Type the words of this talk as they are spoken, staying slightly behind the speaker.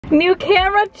New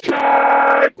camera.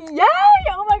 Yay!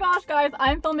 Oh my gosh, guys,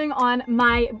 I'm filming on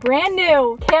my brand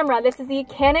new camera. This is the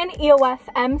Canon EOS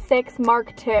M6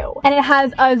 Mark II, and it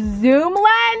has a zoom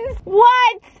lens.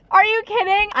 What? Are you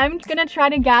kidding? I'm gonna try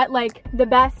to get like the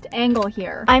best angle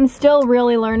here. I'm still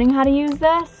really learning how to use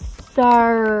this.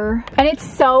 And it's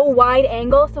so wide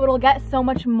angle, so it'll get so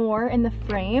much more in the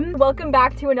frame. Welcome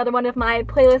back to another one of my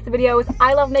playlist videos.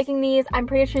 I love making these. I'm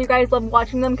pretty sure you guys love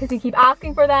watching them because you keep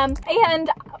asking for them. And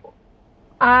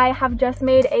I have just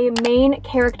made a main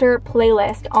character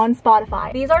playlist on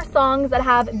Spotify. These are songs that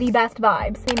have the best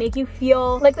vibes. They make you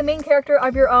feel like the main character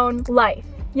of your own life.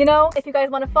 You know, if you guys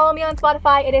want to follow me on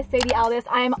Spotify, it is Sadie Aldis.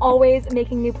 I am always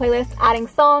making new playlists, adding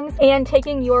songs, and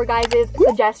taking your guys'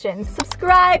 suggestions.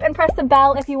 Subscribe and press the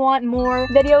bell if you want more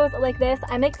videos like this.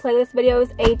 I make playlist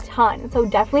videos a ton, so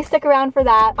definitely stick around for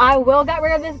that. I will get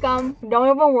rid of this gum, don't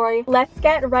even worry. Let's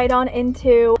get right on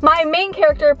into my main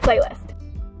character playlist.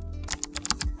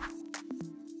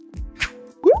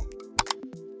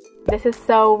 This is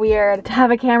so weird to have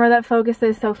a camera that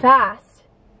focuses so fast.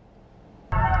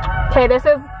 Okay, this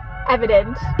is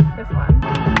evident, this one.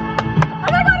 Oh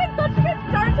my god, it's such a good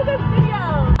start to this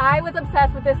video! I was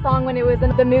obsessed with this song when it was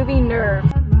in the movie Nerve.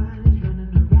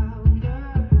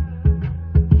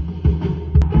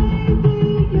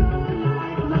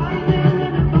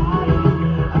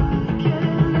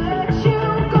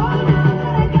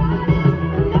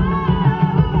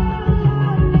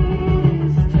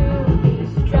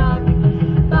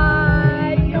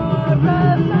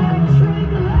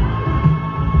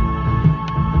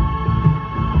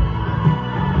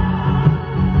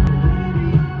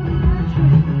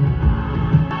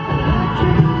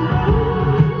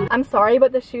 I'm sorry,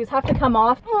 but the shoes have to come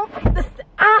off.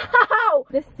 Ow!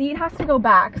 The seat has to go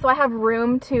back so I have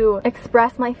room to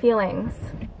express my feelings.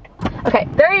 Okay,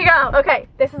 there you go. Okay,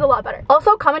 this is a lot better.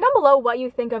 Also, comment down below what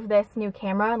you think of this new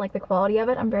camera and like the quality of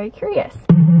it. I'm very curious.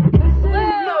 Blue!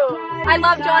 I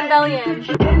love John Bellion.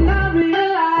 And I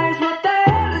realize what the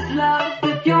hell is love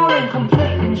if you're in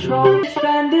complete control.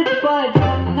 Spend it, but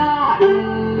you're not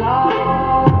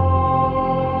alone.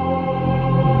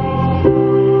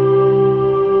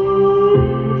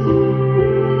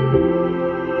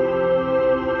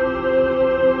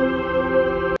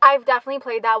 I've definitely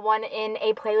played that one in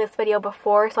a playlist video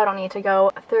before, so I don't need to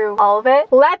go through all of it.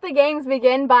 Let the Games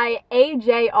Begin by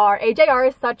AJR. AJR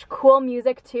is such cool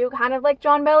music too, kind of like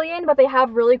John Bellion, but they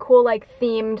have really cool like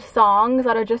themed songs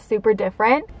that are just super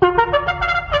different. Let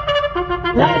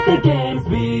the games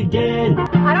begin.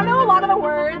 I don't know a lot of the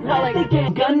words, but like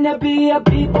gonna be a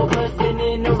people person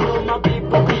in the room, my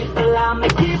people, I'ma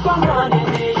keep on running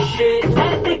this shit.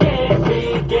 Let the games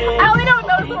begin. I only know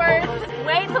those words. Just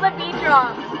wait till the beat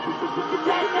drops.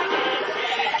 Let the games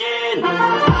begin.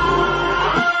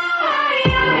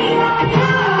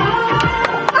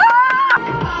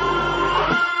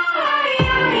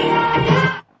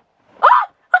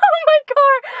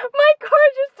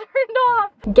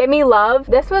 Give Me Love.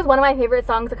 This was one of my favorite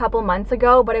songs a couple months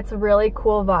ago, but it's really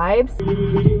cool vibes.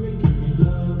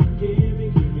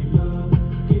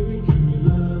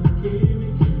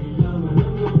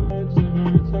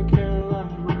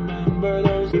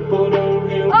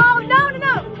 Oh, no, no,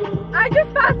 no! I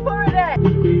just fast forwarded it!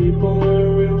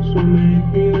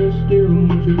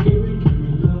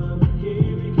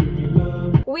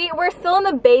 We're still in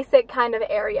the basic kind of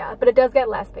area, but it does get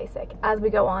less basic as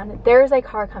we go on. There's a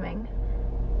car coming.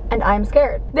 And I'm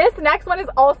scared. This next one is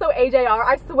also AJR.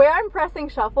 I swear I'm pressing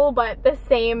shuffle, but the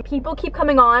same people keep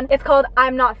coming on. It's called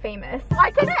I'm Not Famous.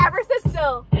 Why can't I ever sit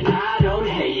still? And I don't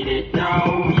hate it,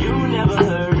 no. You never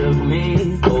heard of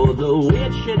me. All the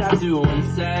weird shit I do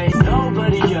and say.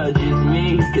 Nobody judges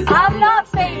me, cause I'm not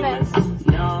famous.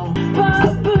 No.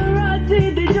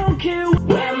 Paparazzi, they don't care.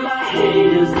 Where my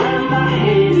haters,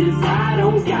 I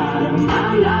don't got them.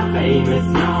 I'm not famous,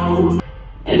 no.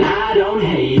 And I don't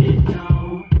hate it, no.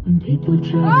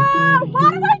 Oh,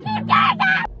 why do I keep getting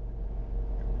that?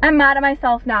 I'm mad at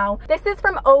myself now. This is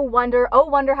from Oh Wonder. Oh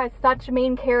Wonder has such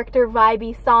main character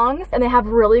vibey songs, and they have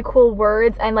really cool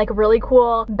words and like really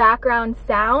cool background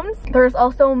sounds. There's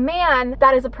also Man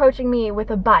That Is Approaching Me with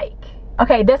a Bike.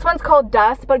 Okay, this one's called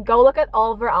Dust, but go look at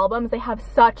all of her albums. They have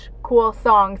such cool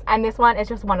songs, and this one is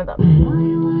just one of them. All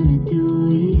you wanna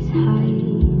do is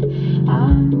hide.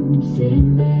 I'm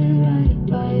sitting there right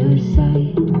by your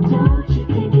side. Don't you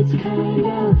think it's kind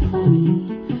of funny?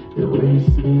 The worst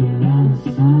thing around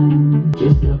the sun.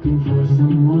 Just looking for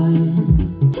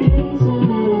someone. Isn't it a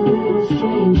little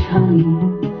strange, honey?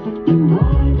 And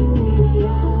why do we need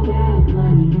all that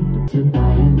money to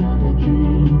buy another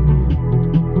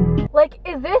dream? Like,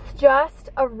 is this just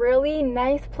a really really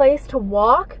nice place to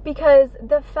walk because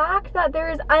the fact that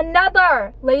there's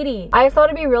another lady. I just thought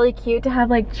it'd be really cute to have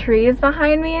like trees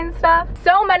behind me and stuff.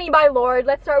 So many by Lord.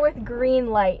 Let's start with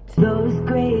Green Light. Those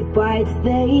great whites,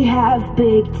 they have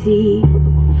big teeth.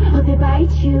 Oh, they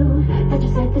bite you. That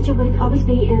you said that you would always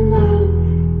be in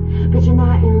love, but you're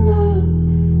not in love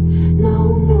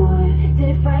no more. Did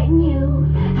it frighten you?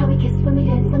 How we kissed when we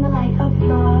danced on the light of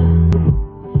floor.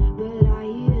 But I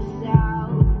used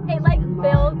out. It like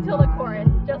builds till the chorus.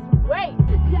 Just wait.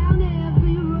 Down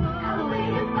every road. I'm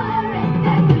waiting for it.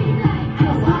 That green light.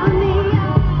 'Cause honey, I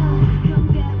come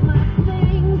get my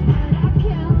things, but I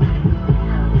can't let go.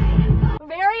 I'm waiting for.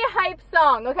 Very hype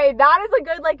song. Okay, that is a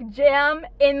good like jam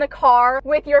in the car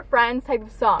with your friends type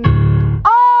of song.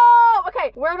 Oh,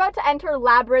 okay, we're about to enter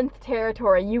Labyrinth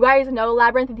territory. You guys know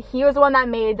Labyrinth. He was the one that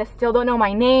made the Still Don't Know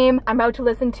My Name. I'm about to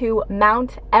listen to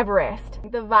Mount Everest.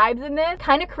 The vibes in this,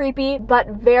 kind of creepy, but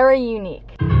very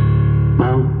unique.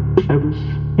 Mount Everest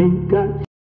ain't got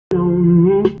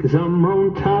on me, 'cause I'm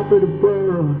on top of the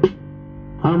world.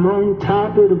 I'm on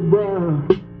top of the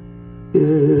world.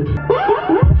 Yeah.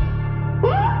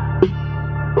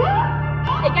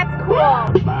 It gets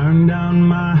cool. Burn down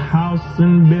my house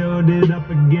and build it up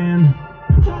again.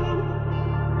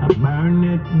 I burn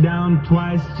it down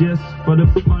twice just for the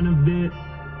fun of it.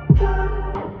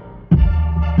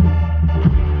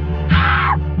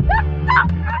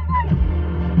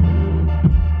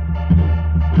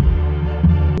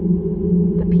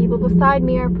 The people beside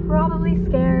me are probably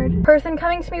scared. Person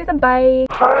coming to me with a bike.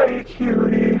 Hi,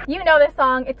 cutie. You know this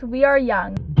song. It's We Are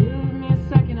Young. Give me a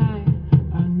second, I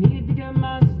need to get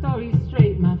my story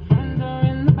straight. My friends are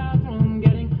in the bathroom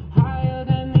getting higher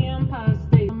than the Empire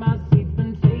State. My seat's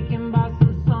been taken by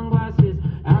some sunglasses,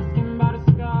 asking about a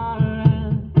scar.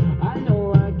 And I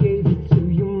know I gave it to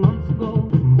you months ago,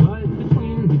 but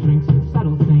between the drinks and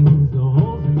subtle things, the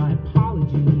holes in my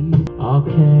apologies, I'll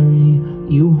carry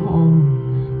you home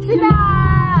Tonight,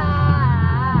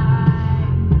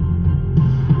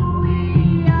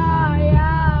 we are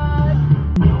young.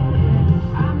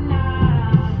 I'm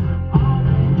not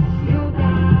always you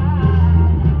got.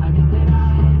 I can say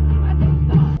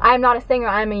that. I'm not a singer,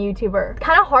 I'm a YouTuber.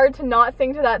 Kind of hard to not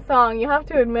sing to that song, you have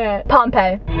to admit.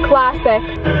 Pompeii, classic.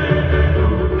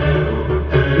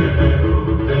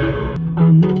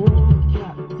 I'm the wolf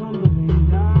cat tumbling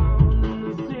down in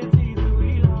the city that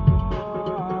we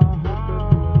love.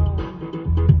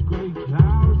 Great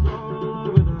clouds all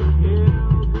over the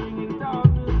hills, bringing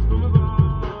darkness from above.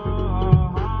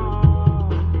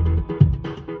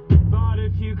 But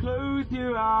if you close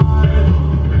your eyes,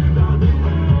 does it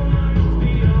almost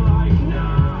feel like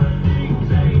nothing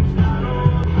changed at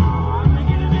all? How am I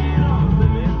gonna be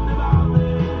optimist about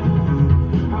this?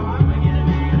 How am I gonna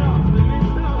be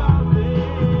optimist about this?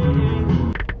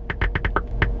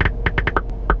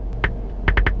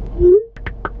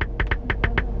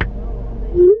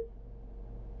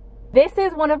 This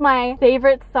is one of my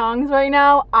favorite songs right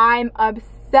now. I'm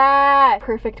obsessed.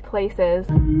 Perfect Places.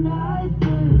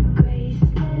 Another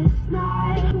graceless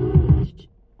night.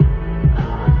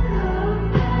 All of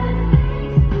the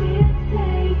things we're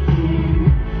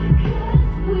taking, 'cause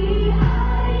we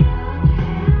are young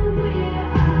and we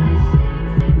are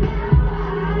six. Now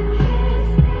I can't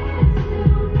stand to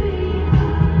be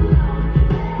alone.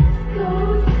 Let's go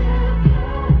to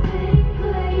perfect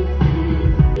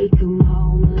places. Take 'em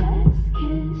home, let's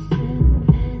kiss and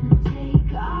then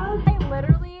take off.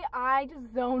 I just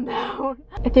zoned out.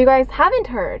 If you guys haven't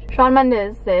heard, Shawn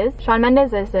Mendes'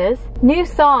 new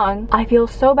song, I Feel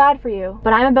So Bad For You,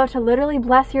 but I'm about to literally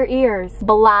bless your ears.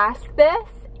 Blast this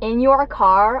in your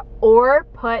car or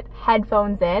put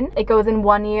headphones in. It goes in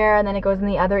one ear and then it goes in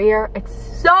the other ear. It's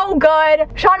so good.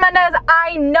 Shawn Mendes,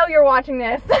 I know you're watching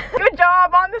this. Good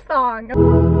job on the song.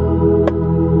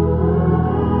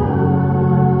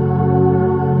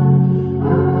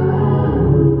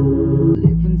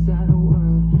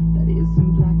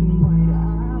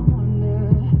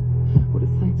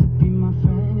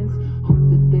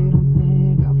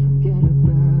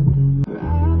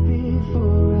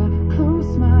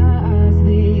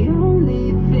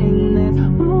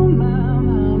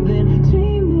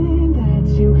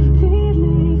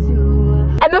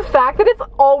 The fact that it's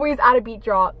always at a beat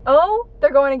drop. Oh,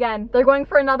 they're going again. They're going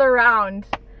for another round.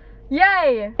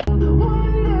 Yay!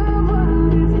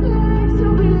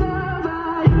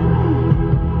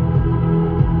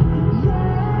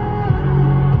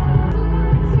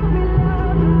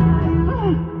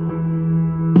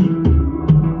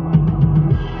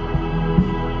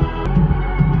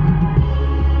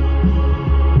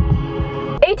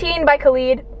 by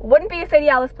Khalid, wouldn't be a Sadie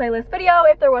Aldis playlist video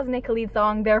if there wasn't a Khalid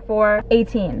song, therefore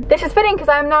 18. This is fitting because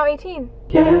I am now 18.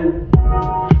 Yeah.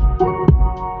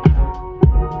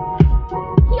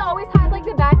 He always has like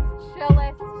the best,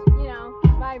 chillest, you know,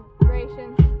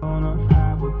 vibrations. Gonna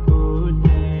have a good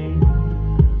day,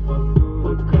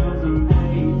 because I'm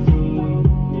 18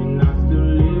 and I still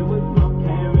live with my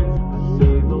parents. I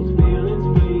save those feelings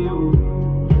for you,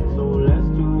 so let's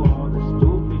do all the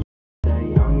stupid shit that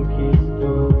young kids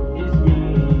do. It's me,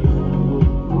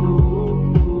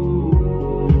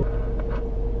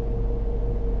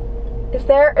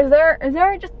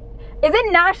 Is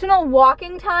it National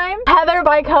Walking Time? Heather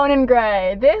by Conan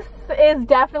Gray. This is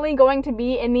definitely going to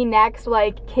be in the next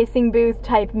like kissing booth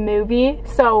type movie.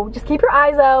 So just keep your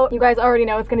eyes out. You guys already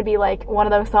know it's gonna be like one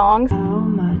of those songs. How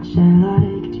much I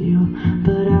liked you,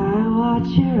 but I watch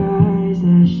your eyes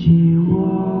as she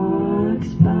walks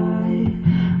by.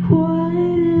 What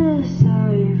a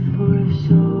sight for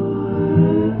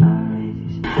sore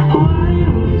eyes. Why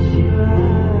would you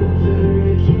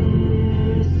ever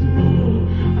kiss me?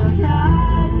 I'm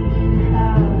not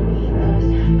half as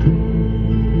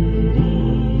pretty.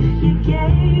 You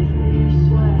gave her your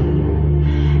sweater.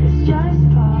 It's just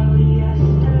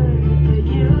polyester, but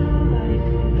you like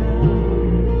her better.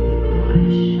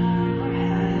 Wish I were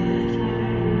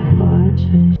Heather.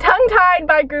 Watching. Tongue-Tied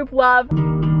by Group Love. Take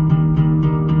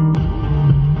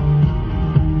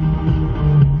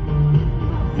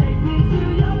me to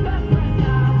your best friend's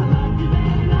house. I love you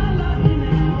then, I love you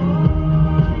now.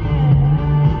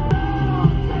 Oh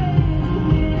yeah. Take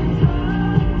me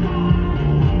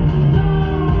tongue-tied. No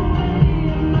way,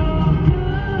 no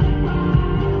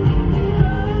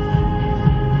goodbye.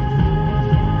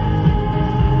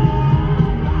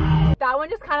 That one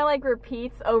just kind of like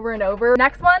repeats over and over.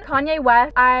 Next one, Kanye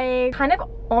West. I kind of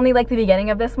only like the beginning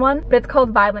of this one, but it's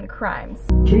called Violent Crimes.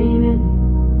 Dreaming,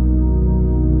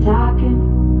 talking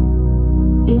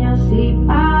in your sleep.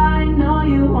 I know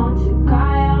you want to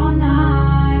cry all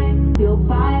night. Feel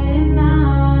violent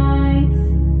nights.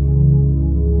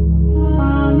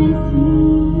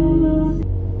 Promises.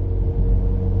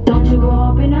 Don't you grow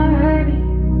up in a hurry.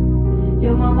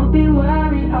 Your mama be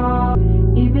worried. Oh,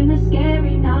 even the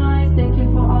scary nights. Thank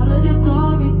you for all of the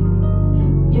glory.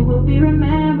 You will be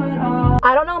remembered. Oh.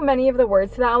 I don't know many of the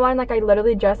words to that one, like I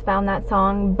literally just found that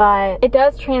song, but it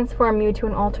does transform you to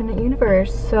an alternate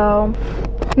universe, so.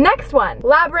 Next one,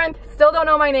 Labyrinth, still don't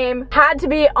know my name, had to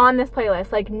be on this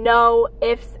playlist, like no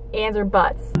ifs, ands, or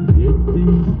buts. Did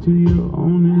things to your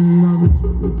own and lovers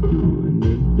with you in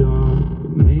the dark.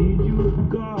 It made you a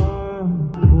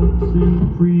god. Books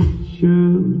and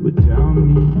preachers would tell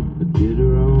me I did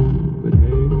wrong, but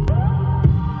hey.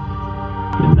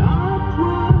 And I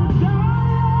would say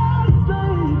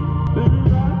better right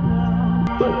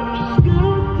now, but you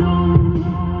still don't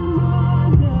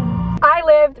know. I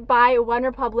Lived by One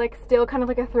Republic, still kind of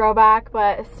like a throwback,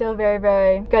 but still very,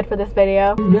 very good for this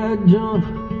video. That jump,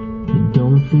 you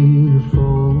don't feel the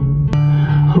fall.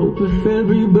 Hope if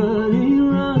everybody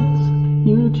runs,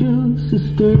 you choose to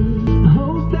stay.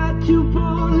 Hope that you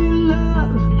fall in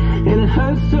love and it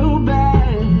hurts so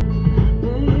bad.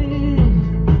 The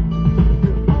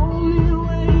only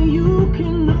way you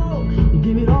can know, you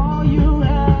give it all you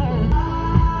have.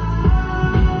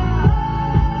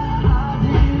 I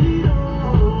did it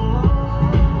all.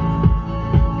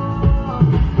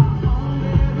 On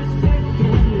every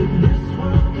second that this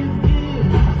world could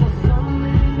give, I saw so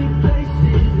many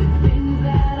places and things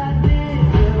that I did.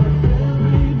 There was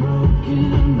every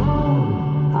broken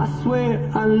bone. I swear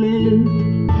I lived.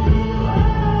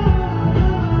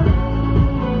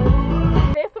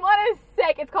 This one is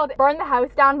sick. It's called Burn the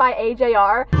House Down by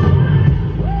AJR.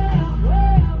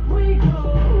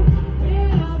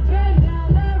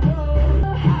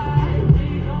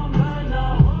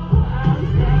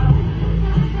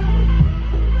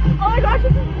 Oh my gosh,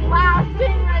 this is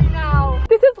blasting right now.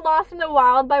 This is Lost in the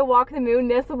Wild by Walk the Moon.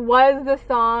 This was the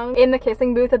song in the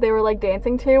kissing booth that they were like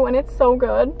dancing to, and it's so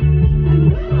good.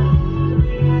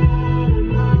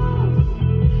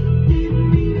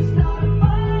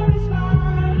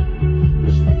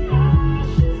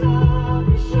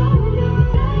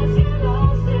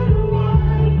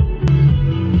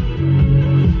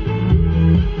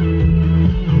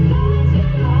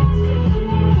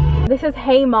 This is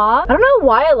Hey Ma. I don't know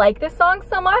why I like this song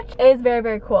so much. It is very,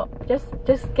 very cool. Just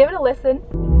give it a listen.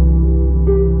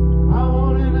 I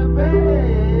wanted a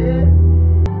bed.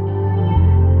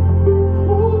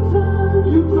 Full time,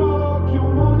 you talk your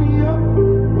money up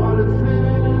while it's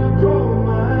living in a coal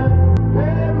mine.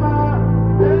 Hey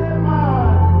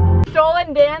ma.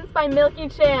 Stolen Dance by Milky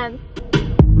Chance.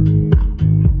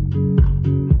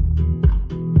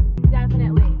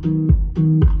 Definitely.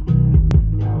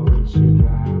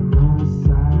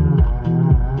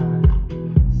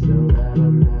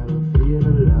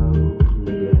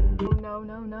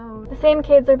 same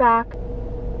kids are back.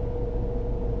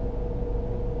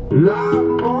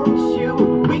 Love wants you,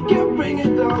 we can bring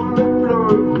it on the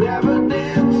floor. Never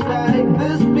danced like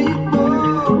this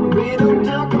before. We don't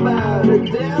talk about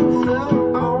it, dance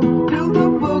on. Do the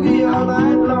boogie all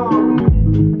night long.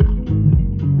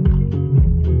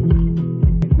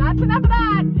 That's enough of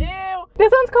that. Ew.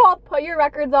 This one's called Put Your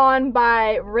Records On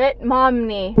by Rit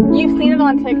Momney. You've seen it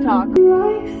on TikTok.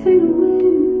 Like the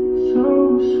wind,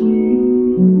 so sweet.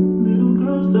 Little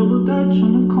girls double dutch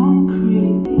on the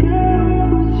concrete. Girl,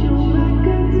 put your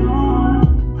records on.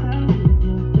 Tell me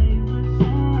your favorite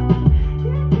song.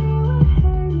 You go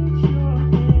ahead, it's your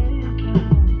head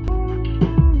down.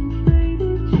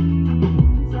 Faded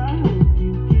jeans. I hope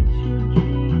you get your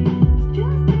dreams.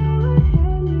 Just go ahead,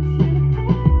 it's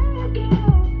your head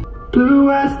down. Blue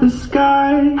as the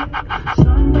sky.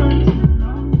 Sunburns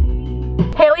on me.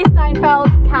 Haley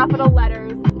Steinfeld's capital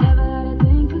letters. Never had to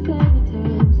think of fairy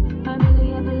tales. I'm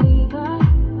really a believer.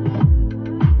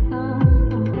 I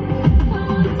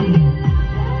want to get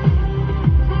louder.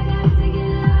 I got to get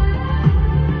louder.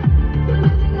 We're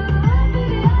about to go up,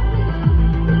 baby, up we go.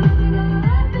 We're about to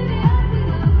go up, baby, up we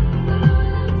go. We're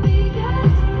blowing on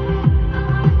speakers. I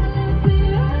want a little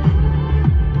clearer. We're about to go up, baby, up we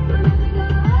go.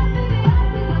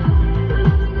 We're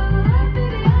about to go up, baby, up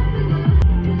we go.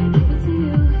 Gonna give it to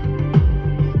you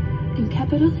in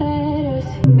capital letters.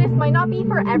 This might not be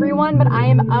for everyone, but I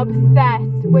am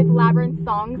obsessed with Labyrinth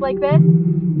songs like this.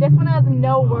 This one has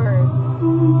no words.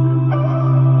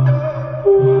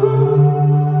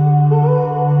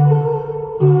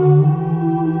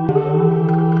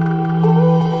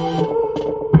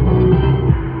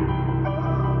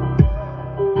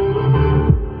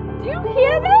 Do you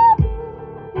hear this?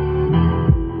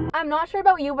 I'm not sure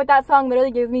about you, but that song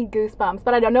literally gives me goosebumps.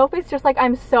 But I don't know if it's just like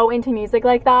I'm so into music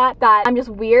like that I'm just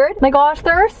weird. My gosh,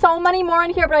 there are so many more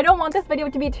in here, but I don't want this video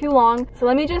to be too long. So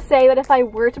let me just say that if I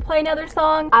were to play another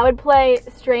song, I would play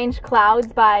Strange Clouds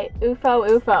by UFO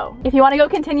UFO. If you want to go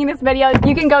continue this video,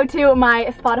 you can go to my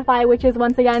Spotify, which is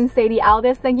once again Sadie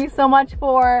Aldis. Thank you so much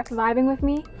for vibing with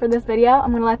me for this video.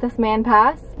 I'm gonna let this man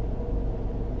pass.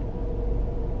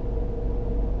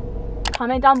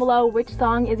 Comment down below which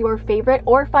song is your favorite,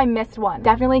 or if I missed one.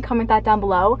 Definitely comment that down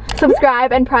below.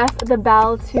 Subscribe and press the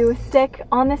bell to stick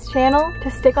on this channel. To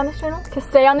stay on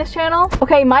this channel.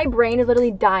 Okay, my brain is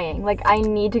literally dying. Like, I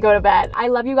need to go to bed. I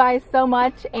love you guys so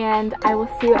much, and I will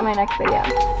see you in my next video.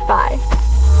 Bye.